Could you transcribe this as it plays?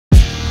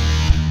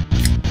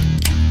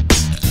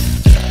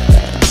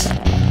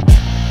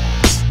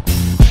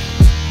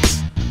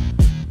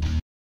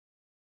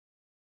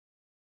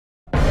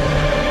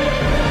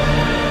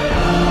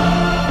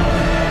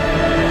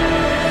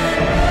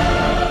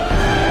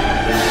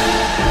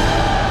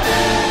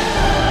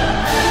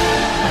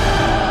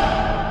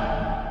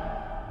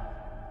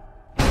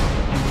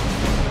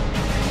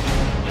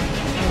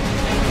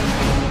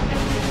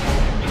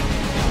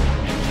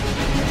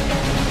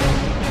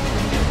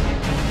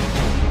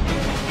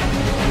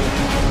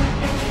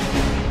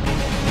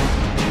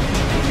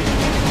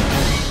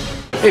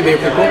Hey, beer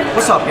people.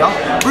 What's up, y'all?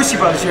 Brucey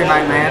Brothers here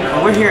tonight, man.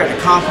 And we're here at the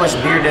Conquest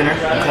beer dinner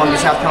in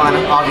Columbia, South Carolina.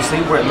 Obviously,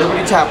 we're at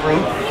Liberty Tap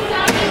Room.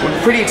 We're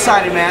pretty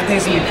excited, man. I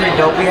think it's gonna be pretty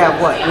dope. We have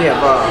what? We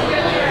have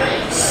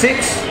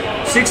six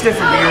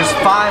different beers,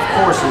 5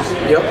 courses.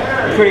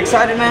 Yep. Pretty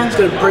excited, man. It's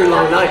been a pretty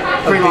long night.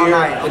 Pretty long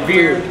night of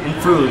beer and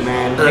food,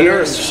 man. And I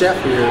noticed Chef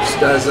Beers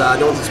does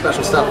doing some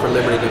special stuff for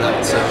Liberty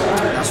tonight, so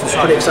that's what's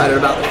pretty excited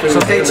about the food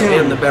so stay tuned.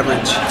 And the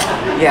beverage.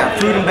 Yeah,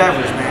 food and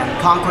beverage, man.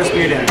 Conquest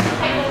beer dinner.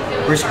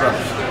 Brucey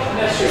Brothers.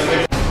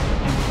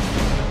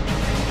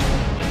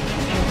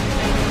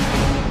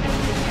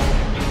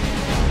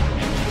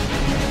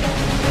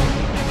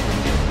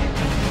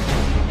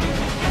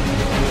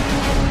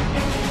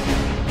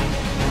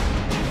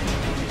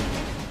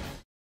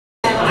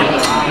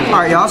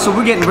 Alright, y'all, so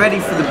we're getting ready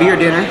for the beer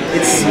dinner.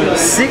 It's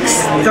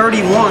 6:31.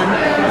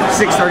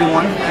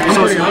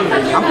 So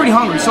I'm pretty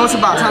hungry, so it's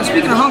about time.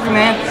 Speaking of hungry,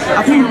 man,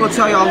 I figured we'll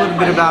tell y'all a little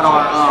bit about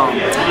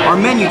our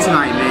menu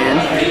tonight, man.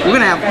 We're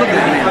gonna have, look at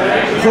that,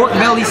 man, pork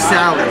belly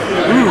salad.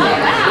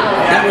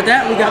 With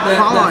that, we got the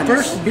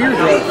first beer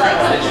growth.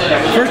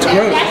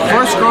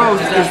 First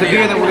growth is the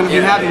beer that we're going to be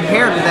having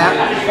paired with that.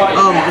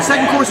 The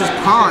second course is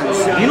prawns.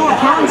 Do you know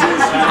what prawns is?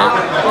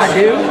 I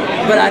do,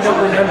 but I don't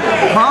remember.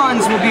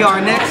 Prawns will be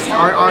our next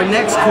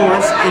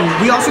course, and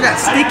we also got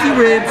sticky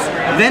ribs,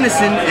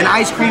 venison, and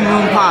ice cream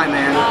moon pie,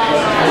 man.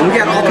 And we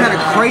got all kind of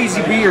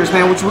crazy beers,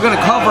 man, which we're going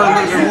to cover a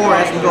little bit more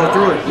as we go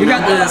through it. You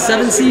got the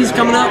 7 C's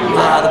coming up,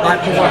 the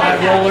bipolar high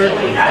roller,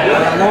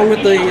 along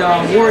with the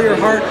Warrior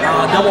Heart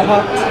double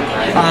hopped.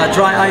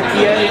 Dry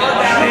IPA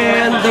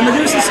and the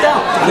Medusa Stout.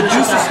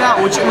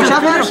 Which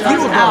I've had a few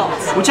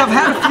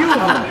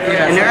of them.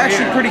 And they're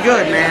actually pretty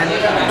good, man.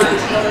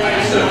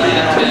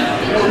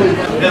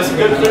 Got some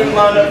good food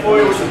lined up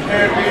for you with some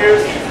paired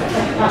beers.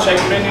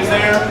 Check the menus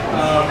there.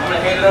 I'm going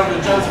to hand it over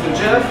to Joseph and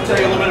Jeff, tell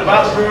you a little bit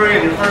about the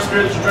brewery and your first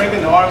beer that you're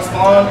drinking, the Artist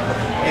Blonde.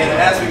 And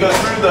as we go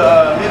through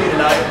the menu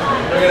tonight,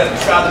 they're going to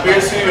describe the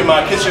beers to you, and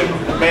my kitchen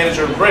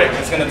manager, Brick,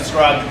 is going to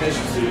describe the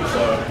dishes to you.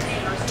 So,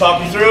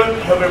 talk you through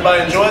it. Hope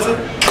everybody enjoys it.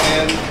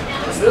 And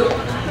let's do it.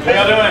 How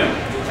y'all doing?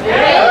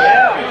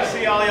 Yeah. Good to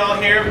see all y'all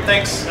here.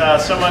 Thanks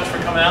so much for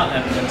coming out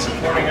and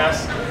supporting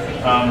us.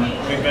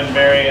 We've been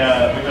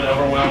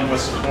overwhelmed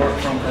with support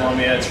from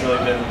Columbia. It's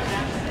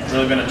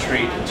really been a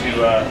treat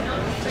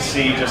to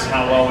see just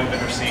how well we've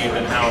been received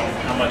and how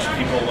much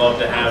people love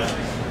to have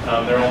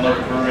their own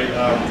local brewery.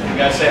 You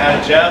guys say hi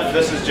to Jeff.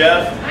 This is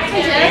Jeff.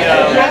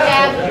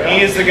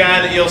 He is the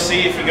guy that you'll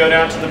see if you go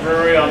down to the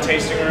brewery on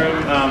tasting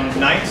room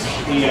nights.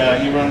 He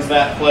runs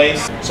that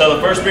place. So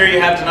the first beer you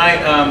have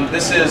tonight,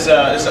 this is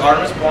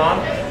Artemis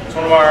Blonde. It's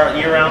one of our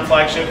year-round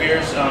flagship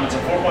beers. It's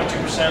a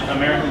 4.2%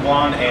 American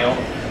Blonde Ale.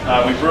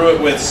 We brew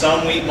it with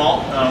some wheat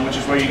malt, which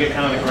is where you get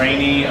kind of the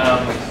grainy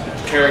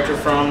character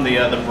from,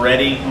 the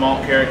bready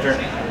malt character.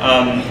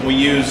 We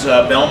use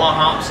Belmont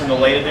hops in the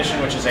late edition,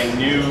 which is a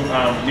new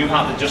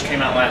hop that just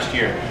came out last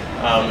year.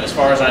 As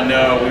far as I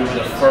know, we were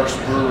the first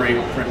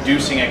brewery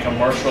producing a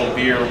commercial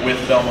beer with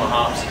Belmont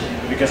hops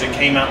because it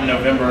came out in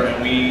November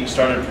and we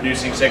started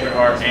producing Sacred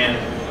Heart and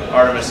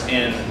Artemis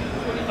in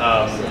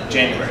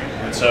January.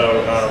 And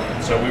so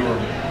we were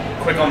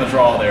quick on the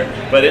draw there.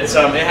 But it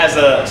has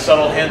a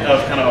subtle hint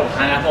of kind of a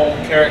pineapple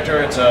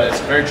character. It's a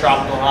very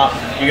tropical hop.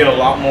 You get a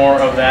lot more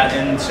of that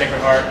in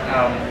Sacred Heart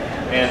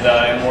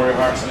and Warrior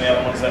Hearts and the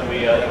other ones that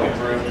we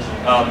brew.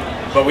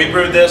 But we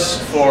brewed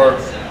this for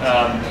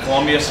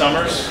Columbia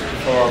summers,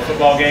 for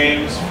football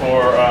games,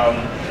 for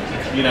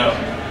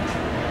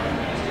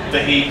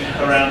the heat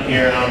around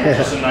here.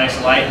 Just a nice,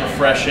 light,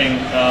 refreshing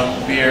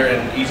beer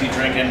and easy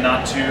drinking,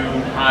 not too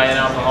high in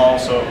alcohol,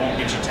 so it won't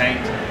get you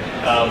tanked.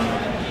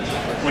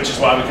 Which is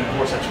why we can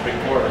pour such a big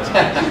pour.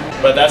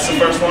 But that's the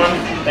first one.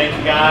 Thank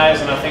you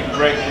guys, and I think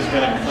Brick is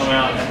going to come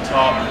out and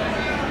talk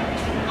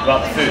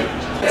about the food.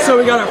 So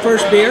we got our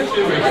first beer. We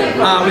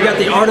got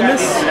the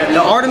Artemis. The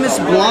Artemis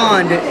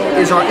Blonde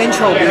is our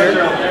intro beer.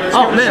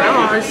 Oh man,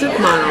 I already sipped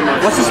mine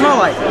almost. What's it smell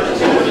like?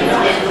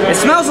 It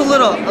smells a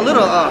little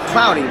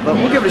cloudy, but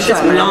we'll give it a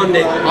shot. It's blonde.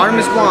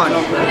 Artemis Blonde.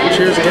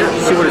 Cheers again.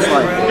 See what it's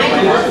like.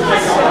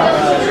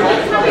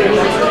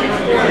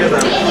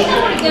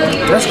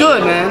 That's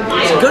good, man.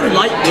 It's a good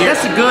light beer.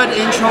 That's a good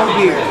intro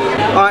beer.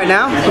 All right,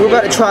 now we're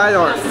about to try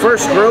our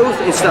first growth.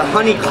 It's the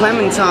Honey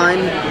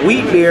Clementine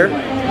wheat beer.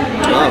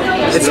 Oh,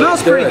 it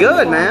smells pretty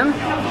good, man.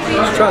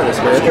 Let's try this,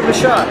 man. Let's give it a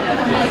shot.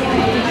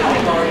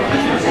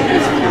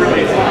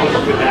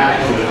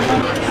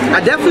 I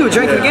definitely would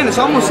drink it again. It's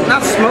almost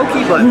not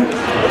smoky, but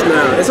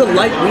no, it's a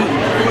light wheat.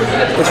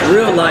 It's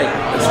real light.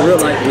 It's real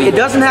light wheat. It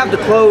doesn't have the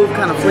clove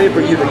kind of flavor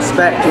you'd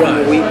expect from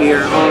a wheat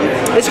beer.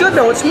 It's good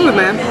though. It's smooth,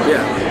 man.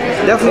 Yeah,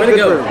 definitely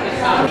good.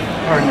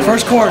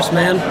 First course,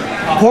 man.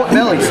 Pork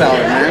belly salad,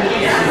 man.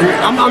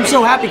 I'm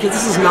so happy because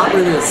this is not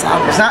really a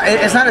salad.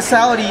 It's not as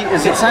salady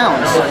as it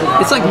sounds.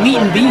 It's like meat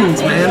and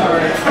beans, man.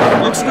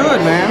 Looks good,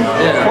 man.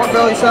 Yeah. Pork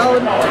belly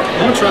salad. I'm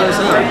gonna try this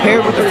out.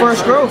 Paired with the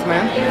first growth,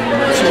 man.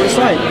 See what it's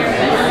like.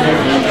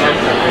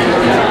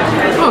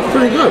 Oh, it's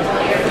pretty good.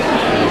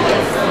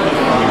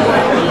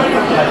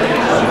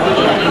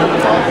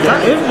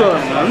 That is good,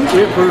 man.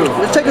 approve.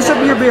 Let's take a sip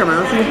of your beer,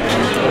 man.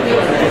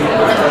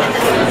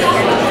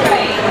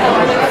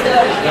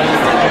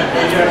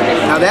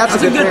 Now that's a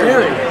good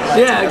pairing.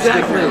 Yeah,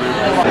 exactly.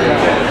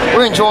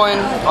 We're enjoying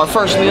our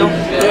first meal.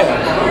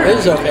 Yeah, it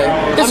was okay.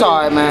 It's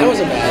alright, man. It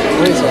wasn't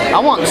bad. I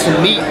want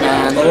some meat,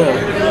 man.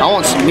 I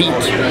want some meat.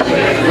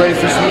 Ready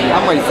for some meat?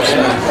 I'm ready for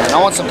some meat, man.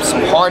 I want some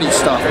hearty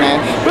stuff,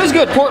 man. But it's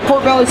good. Pork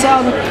belly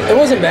salad. It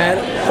wasn't bad.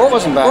 Pork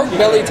wasn't bad. Pork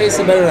belly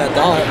tasted better than I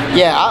thought.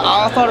 Yeah,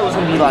 I thought it was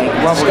gonna be like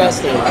rubbery,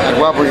 like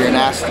rubbery or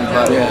nasty,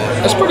 but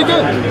yeah, it's pretty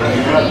good.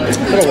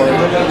 It'll work.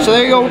 So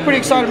there you go. We're pretty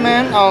excited,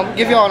 man.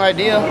 Give y'all an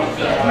idea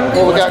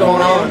what we got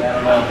going on.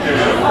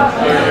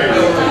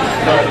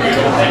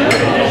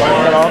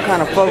 Got all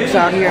kind of folks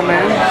out here,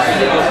 man,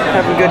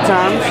 having good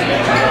times.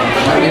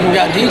 We even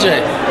got DJ.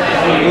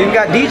 We even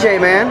got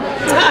DJ, man.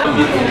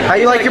 How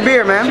you like your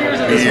beer, man?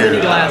 I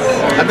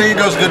think it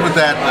goes good with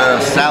that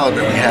salad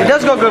that we had. It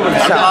does go good with the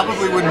salad. I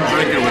probably wouldn't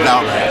drink it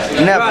without that.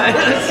 Never. Right,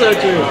 that's so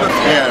true.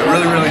 Yeah,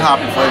 really, really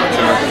hoppy flavor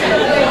to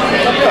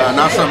it.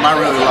 Not something I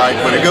really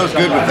like, but it goes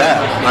good with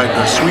that. Like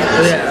the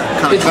sweetness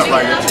kind of cut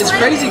right in. It's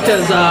crazy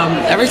because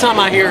every time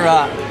I hear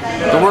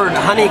the word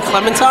honey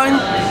clementine,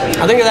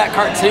 I think of that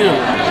cartoon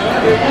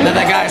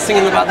that guy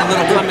singing about the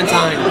little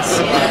clementines.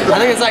 I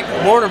think it's like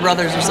Warner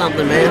Brothers or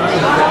something, man.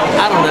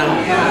 I don't know.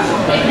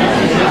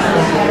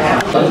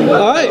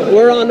 All right,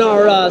 we're on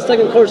our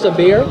second course of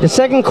beer. The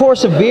second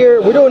course of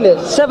beer, we're doing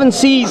the 7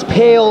 Seas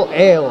Pale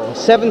Ale.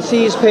 7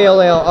 Seas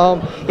Pale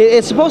Ale.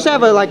 It's supposed to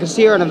have like a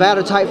Sierra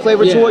Nevada type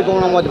flavor to it,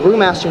 going on what the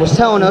brewmaster was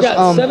telling us. We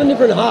got 7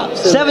 different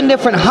hops. 7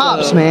 different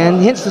hops, man.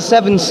 Hence the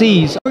 7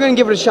 Seas. We're gonna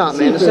give it a shot,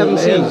 man. The 7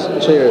 Seas.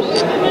 Cheers.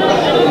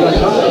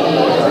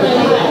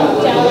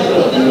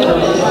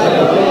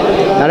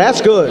 Now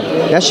that's good.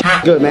 That's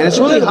good, man. It's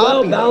really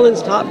hoppy.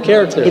 Well-balanced hop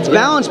character. It's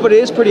balanced, but it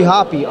is pretty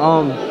hoppy.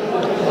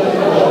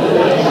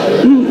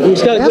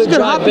 It's got a good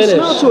dry hoppy finish.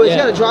 smell to it. It's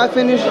got a dry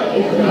finish.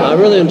 I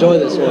really enjoy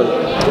this one.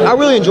 I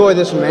really enjoy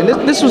this one,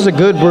 man. This was a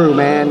good brew,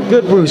 man.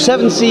 Good brew.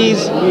 7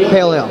 Seas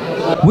Pale Ale.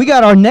 We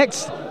got our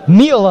next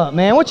meal up,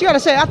 man. What you got to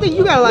say? I think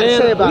you got a lot to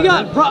say about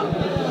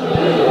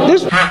it.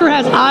 This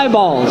has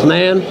eyeballs,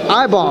 man.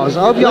 Eyeballs.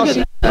 I hope y'all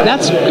see.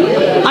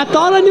 I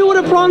thought I knew what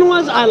a prawn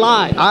was. I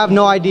lied. I have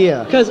no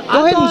idea. Go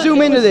ahead and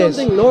zoom into this.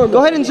 Go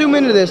ahead and zoom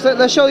into this.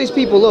 Let's show these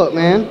people. Look,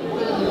 man.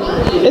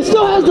 It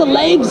still has the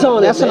legs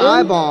on it. That's an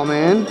eyeball,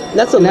 man.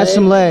 That's some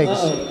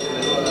legs.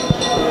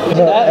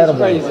 That's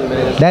crazy,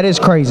 man. That is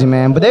crazy,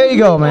 man. But there you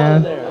go,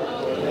 man.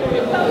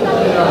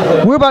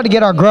 We're about to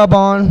get our grub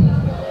on.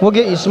 We'll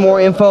get you some more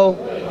info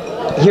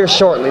here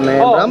shortly,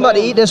 man. But I'm about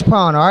to eat this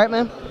prawn. All right,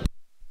 man.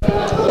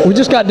 We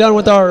just got done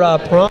with our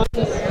prawn.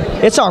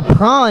 It's our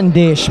prawn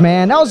dish,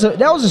 man. That was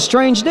a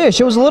strange dish.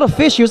 It was a little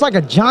fishy. It was like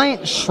a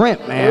giant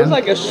shrimp, man. It was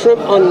like a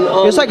shrimp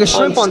on it's like a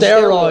shrimp on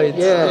steroids.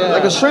 Yeah,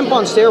 like a shrimp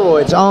on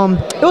steroids.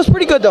 It was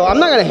pretty good though. I'm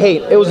not gonna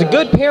hate. It was a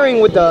good pairing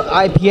with the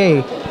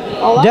IPA.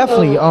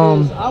 Definitely.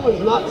 I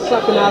was not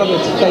sucking out of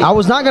its face. I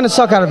was not gonna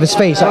suck out of his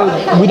face.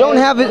 We don't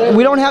have it.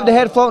 We don't have the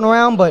head floating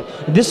around, but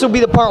this will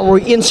be the part where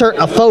we insert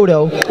a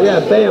photo.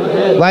 Yeah, bam,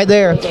 head. Right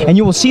there, and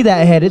you will see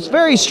that head. It's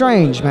very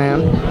strange,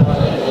 man.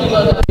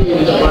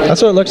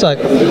 That's what it looks like.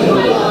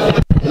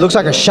 It looks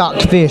like a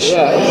shocked fish.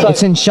 Yeah,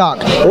 it's in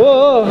shock.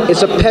 Whoa!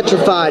 It's a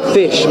petrified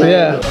fish, man.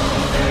 Yeah.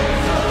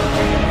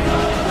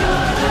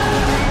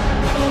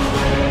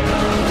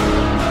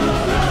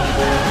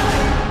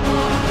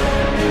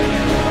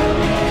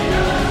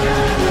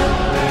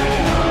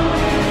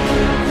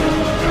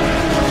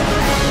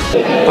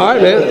 All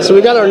right, man. So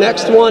we got our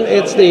next one.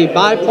 It's the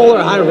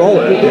bipolar high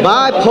roller.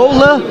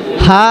 Bipolar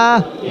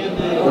high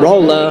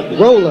roller.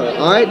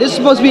 All right. This is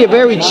supposed to be a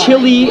very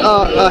chilly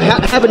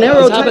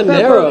habanero type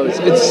habaneros.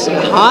 Pepper. It's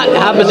hot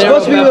habanero. It's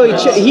supposed to be really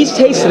chilly. He's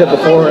tasted it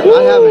before. Woo!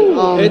 I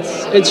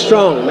haven't. It's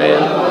strong,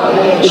 man.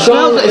 It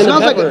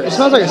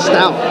smells like a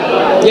stout.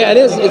 Yeah, it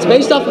is. It's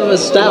based off of a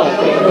stout,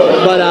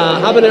 but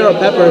habanero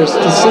peppers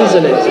to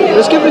season it.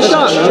 Let's give it a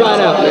shot. Try it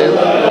out,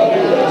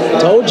 man.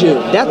 Told you.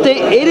 That thing,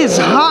 it is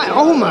hot.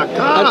 Oh my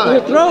god.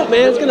 Your throat,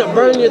 man. It's gonna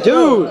burn your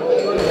throat.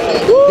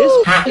 Dude.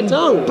 This fucking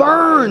tongue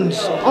burns.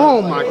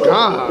 Oh my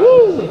god.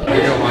 Woo.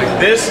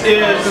 This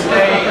is a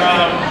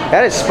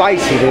that is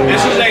spicy, dude.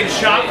 This is a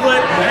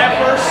chocolate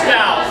pepper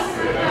stout.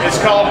 It's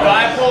called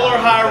Bipolar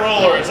High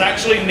Roller. It's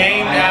actually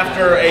named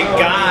after a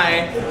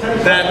guy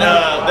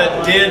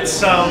that did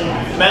some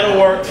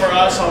metal work for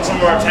us on some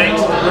of our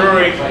tanks at the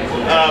brewery,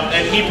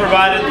 and he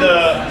provided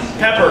the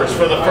peppers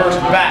for the first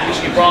batch.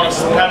 He brought us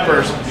some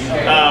peppers,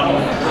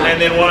 and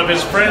then one of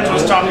his friends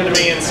was talking to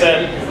me and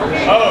said,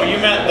 "Oh, you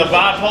meant the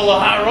Bipolar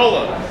High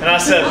Roller?" And I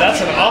said,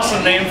 "That's an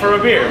awesome name for a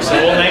beer, so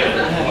we'll name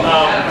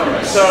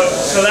it."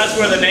 So that's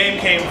where the name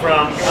came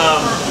from.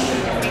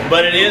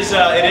 But it is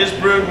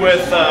brewed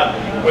with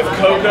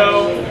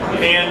cocoa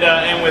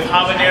and with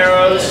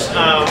habaneros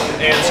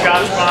and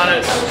Scotch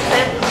bonnets,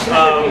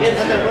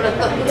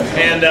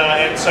 and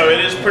so it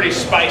is pretty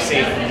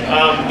spicy.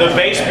 The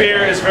base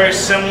beer is very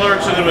similar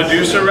to the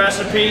Medusa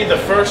recipe. The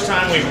first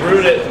time we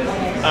brewed it,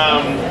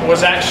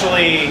 was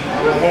actually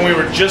when we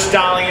were just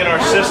dialing in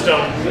our system.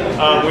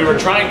 We were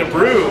trying to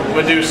brew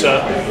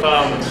Medusa.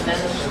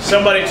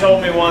 Somebody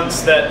told me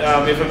once that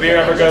if a beer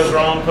ever goes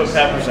wrong, put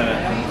peppers in it.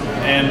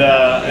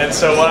 And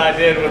so what I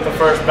did with the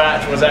first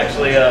batch was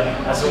actually,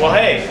 I said, well,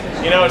 hey,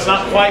 you know, it's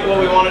not quite what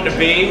we wanted to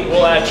be.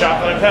 We'll add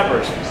chocolate and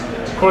peppers.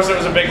 Of course, it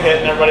was a big hit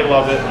and everybody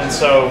loved it. And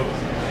so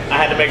I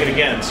had to make it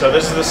again. So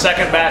this is the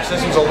second batch.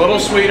 This one's a little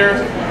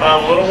sweeter,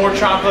 a little more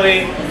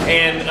chocolatey,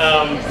 and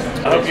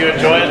I hope you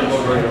enjoy it.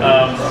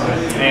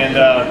 And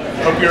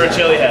hope you're a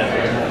chili head.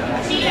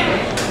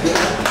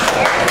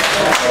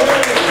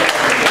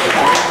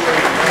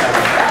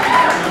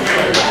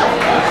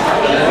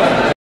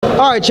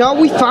 All right, y'all,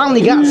 we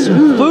finally got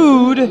some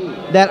food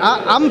that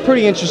I'm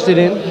pretty interested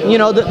in. You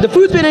know, the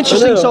food's been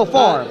interesting so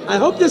far. I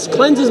hope this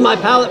cleanses my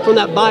palate from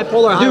that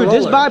bipolar high roller.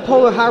 Dude, this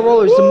bipolar high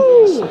roller is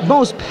the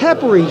most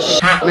peppery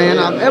shit, man,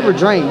 I've ever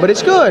drank, but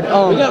it's good. We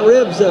got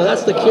ribs, though.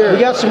 That's the cure. We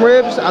got some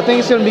ribs. I think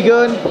it's going to be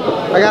good.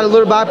 I got a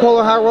little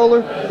bipolar high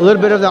roller, a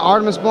little bit of the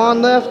Artemis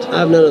Blonde left. I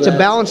have none of that. To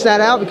balance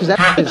that out, because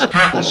that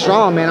is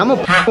strong, man. I'm a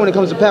when it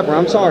comes to pepper.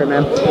 I'm sorry,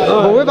 man.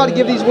 But we're about to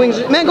give these wings...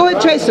 Man, go ahead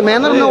and taste them,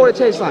 man. Let them know what it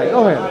tastes like.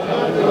 Go ahead.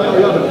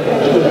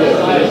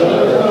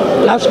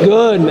 That's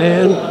good,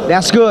 man.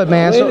 That's good,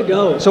 man. Way to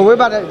go. So we're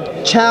about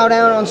to chow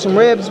down on some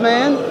ribs,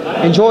 man.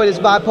 Enjoy this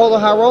bipolar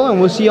high roller, and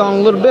we'll see y'all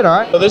in a little bit, all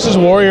right? So this is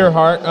Warrior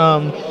Heart.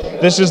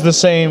 This is the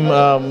same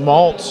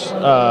malt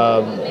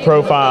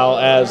profile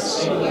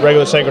as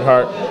regular Sacred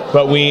Heart,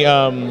 but we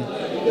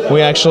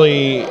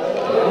actually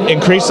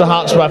increased the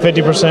hops by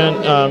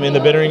 50% in the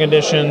bittering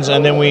additions,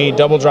 and then we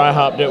double dry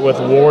hopped it with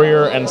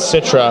Warrior and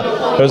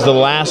Citra. It was the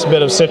last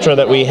bit of Citra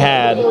that we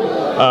had,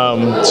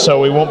 so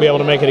we won't be able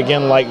to make it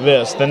again like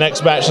this. The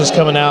next batch is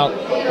coming out.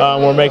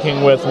 We're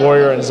making with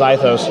Warrior and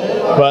Zythos,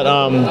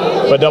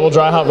 but double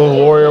dry hopped with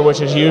Warrior, which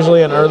is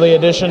usually an early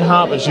edition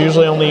hop. It's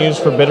usually only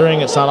used for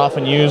bittering. It's not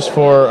often used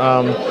for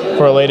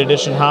a late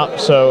edition hop.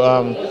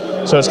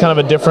 So it's kind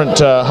of a different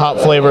hop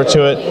flavor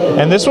to it.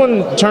 And this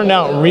one turned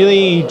out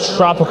really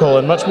tropical,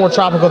 and much more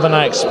tropical than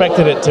I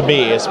expected it to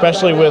be,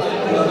 especially with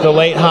the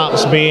late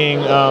hops being,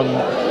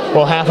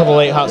 well, half of the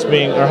late hops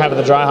being, or half of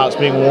the dry hops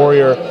being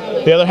Warrior.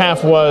 The other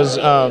half was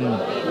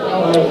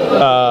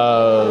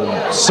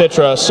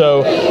Citra,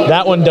 so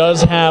that one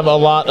does have a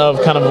lot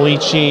of kind of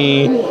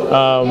lychee,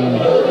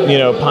 you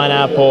know,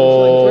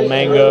 pineapple,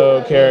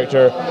 mango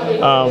character,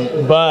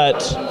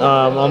 but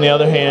on the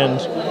other hand,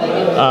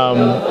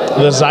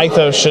 the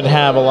Zythos should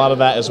have a lot of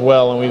that as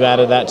well, and we've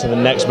added that to the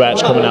next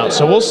batch coming out.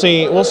 So we'll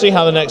see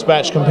how the next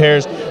batch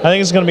compares. I think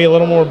it's going to be a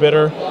little more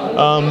bitter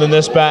than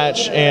this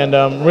batch, and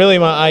really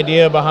my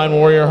idea behind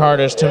Warrior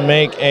Heart is to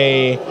make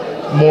a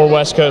more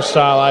West Coast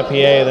style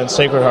IPA than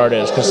Sacred Heart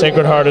is, because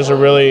Sacred Heart is a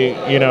really,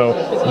 you know,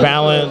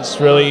 balanced,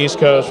 really East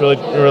Coast,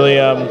 really,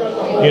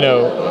 you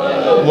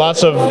know,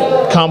 lots of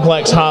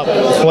complex hop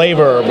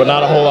flavor, but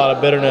not a whole lot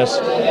of bitterness.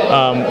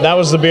 That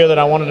was the beer that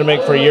I wanted to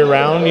make for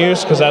year-round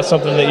use, because that's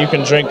something that you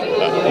can drink,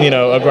 you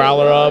know, a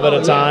growler of at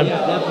a time.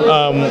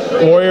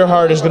 Warrior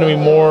Heart is going to be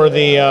more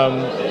the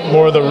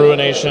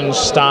Ruination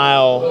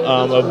style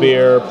of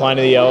beer,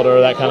 Pliny the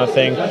Elder, that kind of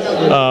thing.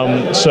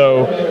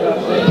 So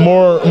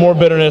more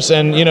bitterness,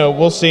 and you know,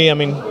 we'll see. I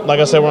mean, like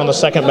I said, we're on the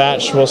second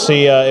batch. We'll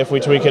see if we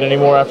tweak it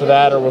anymore after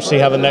that, or we'll see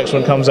how the next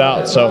one comes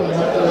out. So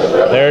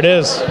there it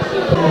is.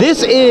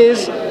 This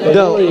is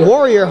the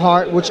Warrior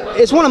Heart, which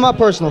is one of my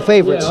personal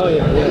favorites.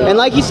 And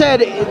like you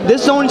said,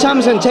 this is the only time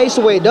it's going to taste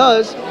the way it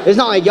does. It's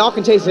not like y'all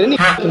can taste it any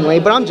fucking way,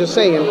 but I'm just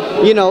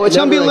saying, you know, it's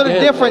going to be a little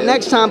different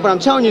next time, but I'm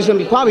telling you, it's going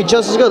to be probably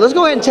just as good. Let's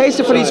go ahead and taste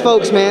it for these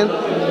folks, man.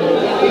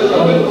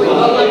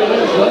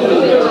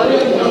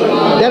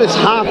 That is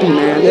hoppy,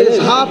 man. It is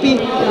hoppy.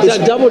 It's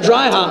a double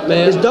dry hop,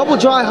 man. It's double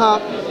dry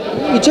hop.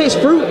 You taste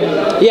fruit.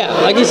 Yeah,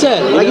 like you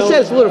said. Like you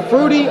said, it's a little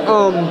fruity,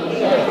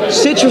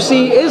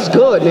 citrusy. It's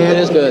good, man. It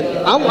is good.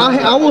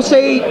 I will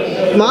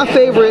say my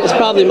favorite. It's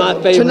probably my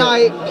favorite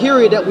tonight.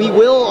 Period. That we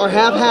will or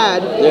have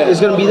had is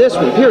going to be this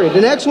one. Period.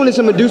 The next one is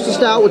a Medusa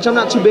stout, which I'm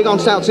not too big on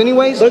stouts,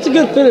 anyways. So it's a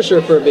good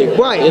finisher for a beer,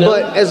 right? You know?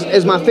 But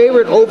as my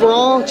favorite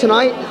overall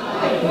tonight,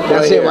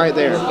 that's it right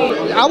there.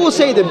 I will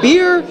say the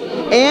beer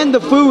and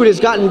the food has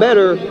gotten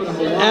better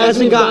as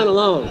we've gone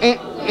along.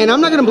 And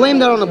I'm not going to blame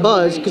that on the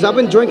buzz, because I've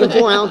been drinking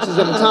 4 ounces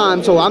at a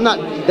time, so I'm not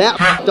that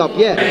f***ed up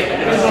yet.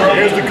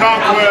 Here's the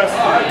Conquest.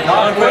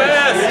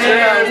 Conquest!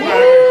 Cheers,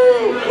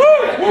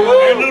 man.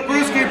 And to the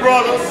Brewski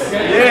brothers.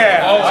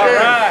 Yeah. All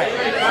right.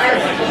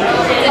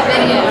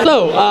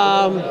 So,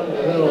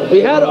 we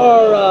had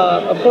our,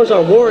 of course,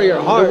 our Warrior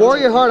Heart. The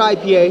Warrior Heart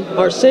IPA.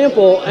 Our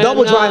sample.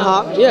 Double dry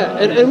hop. Yeah,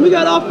 and we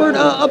got offered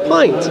a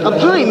pint. A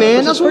pint,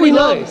 man. That's what we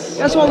love.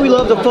 That's why we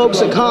love the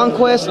folks at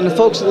Conquest and the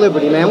folks at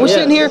Liberty, man. We're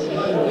sitting here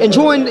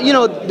enjoying, you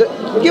know,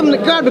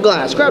 grab the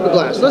glass.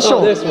 Let's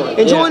show this them. one.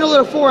 Enjoying a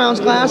little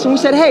 4-ounce glass, and we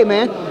said, hey,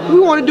 man, we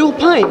want to do a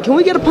pint. Can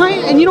we get a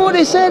pint? And you know what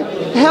they said?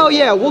 Hell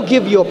yeah, we'll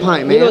give you a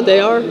pint, man. You know what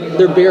they are?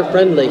 They're beer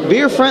friendly.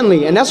 Beer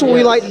friendly, and that's what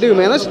we like to do,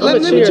 man.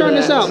 Let me turn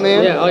this out,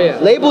 man. Yeah, oh yeah.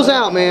 Labels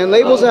out, man.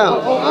 Labels Labels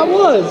out. Oh, I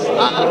was.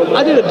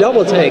 I did a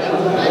double take.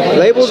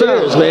 Labels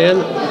cheers, out.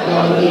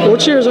 man. What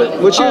cheers?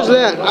 What cheers is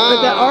that?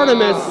 That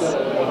Artemis.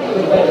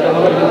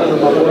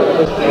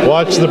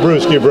 Watch the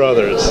Brewski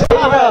brothers.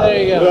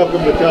 There you go.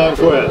 Welcome to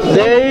Conquest.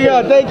 There you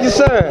go. Thank you,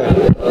 sir.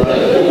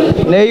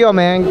 There you go,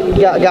 man.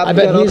 I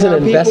bet he's an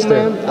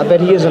investor. I bet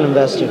he is an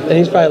investor. And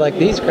he's probably like,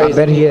 these crazy I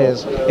bet he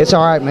is. It's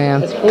all right, man.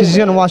 Because he's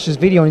gonna watch this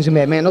video and he's gonna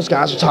be like, man, those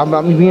guys are talking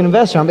about me being an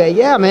investor. I'm like,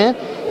 yeah, man.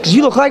 Because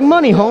you look like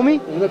money,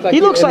 homie. He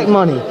looks like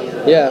money.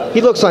 Yeah. He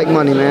looks like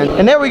money, man.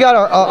 And there we got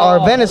our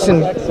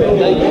venison. I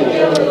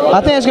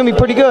think it's gonna be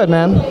pretty good,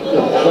 man.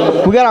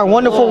 We got our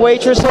wonderful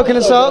waitress hooking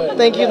us up.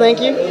 Thank you, thank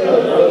you.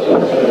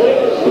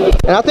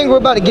 And I think we're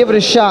about to give it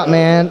a shot,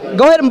 man.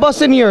 Go ahead and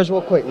bust in yours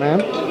real quick,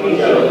 man.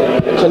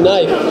 It's a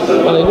knife.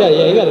 Oh, yeah,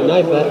 you got a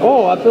knife that.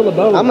 Oh, I feel the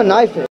bone. I'm a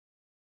knife it.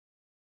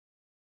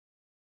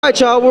 All right,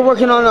 y'all, we're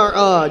working on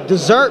our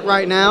dessert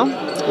right now.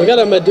 We got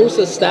a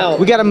Medusa stout.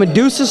 We got a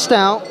Medusa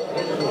stout,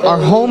 our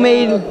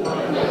homemade...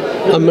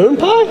 A moon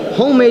pie?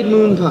 Homemade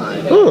moon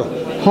pie. Huh.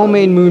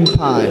 Homemade moon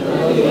pie.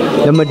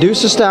 The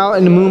Medusa stout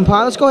and the moon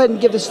pie. Let's go ahead and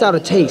give this stout a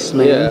taste,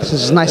 man. Yeah. This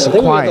is nice and I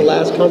think quiet. we got the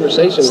last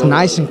conversation. It's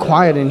nice and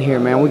quiet in here,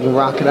 man. We can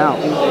rock it out.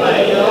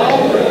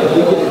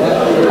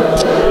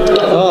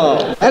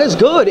 Oh, that is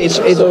good. It's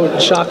so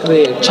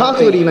chocolatey.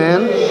 Chocolatey,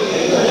 man.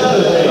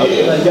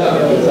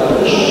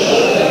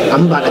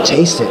 I'm about to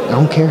taste it. I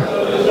don't care.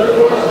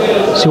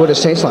 See what it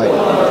tastes like.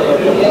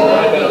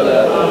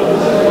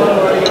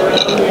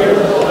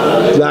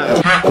 That is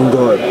f***ing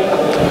good.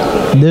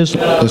 This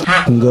is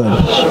f***ing good.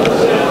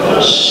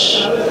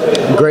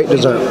 Great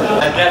dessert.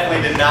 I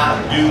definitely did not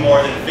do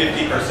more than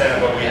 50%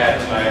 of what we had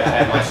tonight. I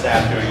had my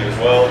staff doing it as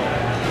well,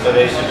 so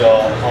they should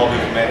all be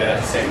commended at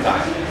the same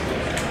time.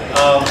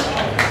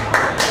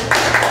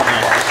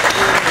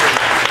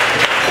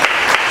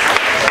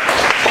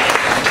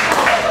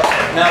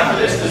 Now for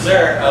this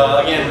dessert,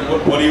 again,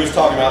 what he was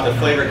talking about, the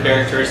flavor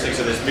characteristics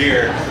of this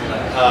beer,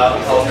 I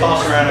was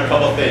tossing around a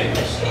couple things.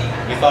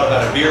 We thought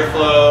about a beer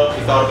float,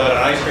 we thought about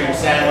an ice cream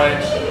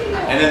sandwich,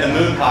 and then the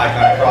moon pie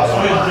kind of crossed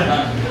my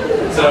mind.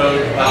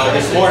 So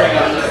this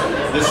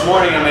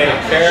morning I made a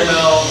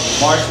caramel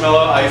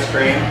marshmallow ice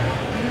cream,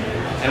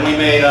 and we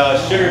made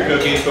sugar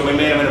cookies, but we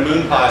made them in a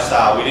moon pie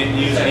style. We didn't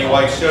use any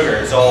white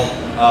sugar, it's all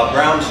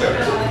brown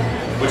sugar,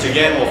 which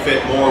again will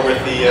fit more with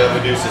the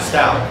Medusa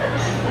stout.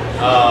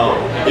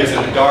 It gives it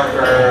a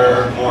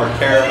darker, more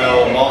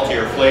caramel,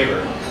 maltier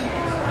flavor.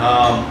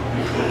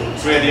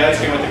 So we had the ice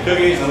cream with the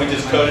cookies, and we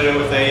just coated it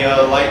with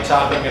a light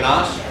chocolate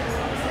ganache.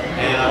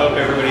 And I hope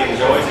everybody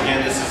enjoys.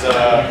 Again, this is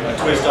a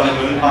twist on a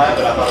moon pie,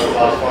 but I thought it was a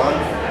lot of fun,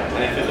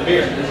 and it fit the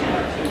beer.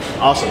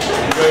 Awesome.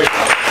 Enjoy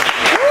yourself.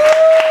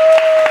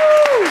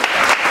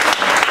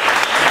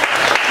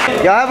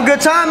 Y'all have a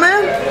good time,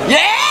 man?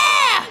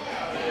 Yeah!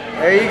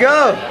 There you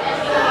go.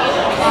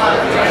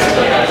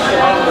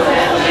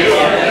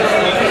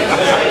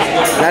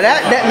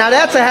 Now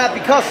that's a happy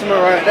customer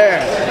right there.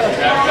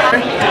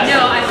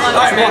 No, I love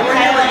All right, man, we're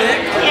here with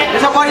Nick.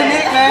 What's up, buddy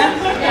Nick, man?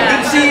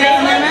 Good to see you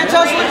down there, man.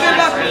 Tell us a little bit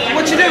about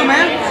what you do,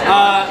 man.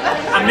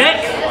 I'm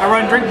Nick. I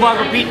run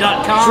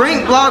drink.blog.repeat.com.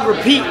 Drink, blog,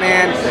 repeat,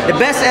 man. The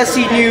best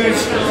SC news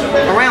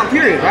around,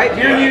 period, right?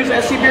 Beer news,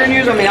 SC beer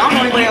news. I mean, I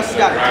don't know anybody else has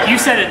got it. You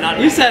said it, not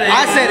me. You said it.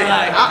 I said it.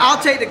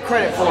 I'll take the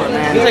credit for it,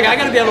 man. He's like, I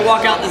gotta be able to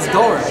walk out this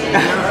door.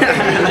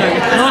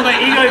 Let my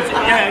ego,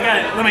 yeah, I got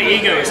it. Let my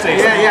ego stay.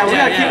 Yeah, we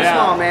gotta keep it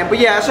small, man. But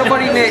yeah, that's our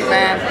buddy Nick,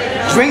 man.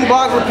 Drink,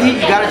 blog,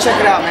 repeat. You gotta check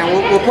it out, man.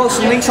 We'll post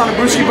some links on the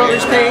Brewski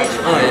Brothers page.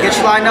 Get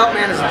you lined up,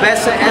 man. It's the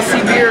best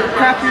SC beer,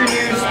 craft beer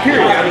news,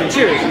 period. I mean,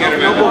 cheers.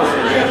 No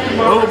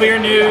bullshit. Local beer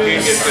news,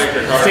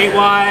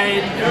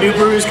 statewide, new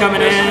brews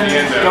coming in,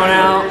 going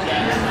out,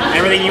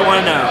 everything you want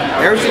to know.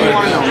 Everything you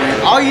want to know,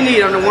 man. All you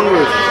need under one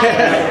roof.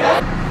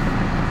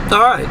 All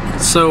right,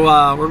 so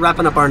we're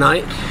wrapping up our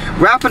night.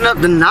 Wrapping up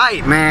the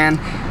night, man.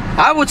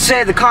 I would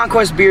say the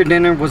Conquest beer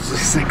dinner was a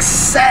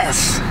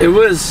success. It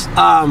was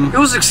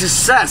a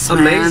success, man.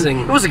 Amazing.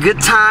 It was a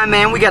good time,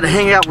 man. We got to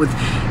hang out with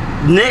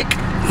Nick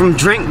from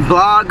Drink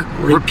Blog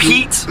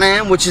Repeat,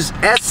 man, which is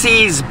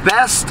SC's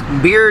best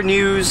beer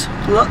news,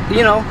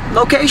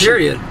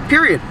 location.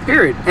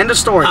 Period. End of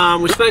story.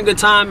 We spent a good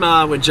time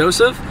with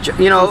Joseph.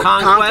 From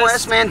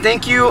Conquest, man.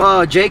 Thank you,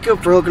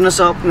 Jacob, for hooking us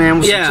up, man,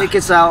 with some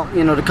tickets out,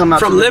 to come out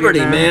from to the Liberty,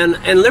 beer, man,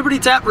 and Liberty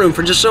Tap Room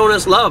for just showing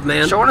us love,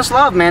 man. Showing us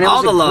love, man. It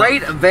was a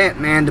great event,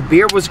 man. The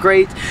beer was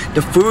great.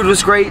 The food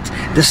was great.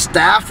 The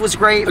staff was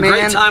great, man. A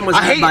great time was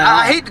had by all.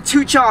 I hate to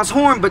toot y'all's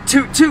horn, but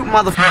toot,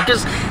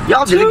 motherfuckers.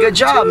 Y'all did a good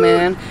job,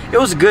 man. It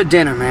was a good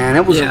dinner, man.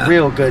 It was a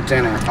real good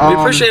dinner. We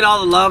appreciate all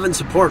the love and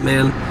support,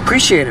 man.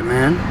 Appreciate it,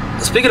 man.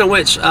 Speaking of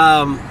which, we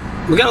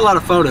got a lot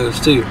of photos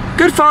too.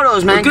 Good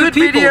photos, man. Good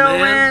people, video,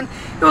 man.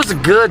 It was a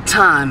good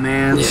time,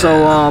 man. Yeah.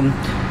 So,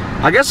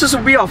 I guess this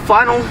will be our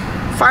final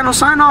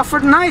sign off for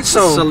tonight.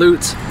 So,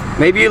 salute.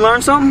 Maybe you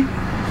learned something.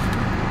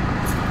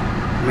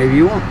 Maybe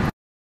you won't.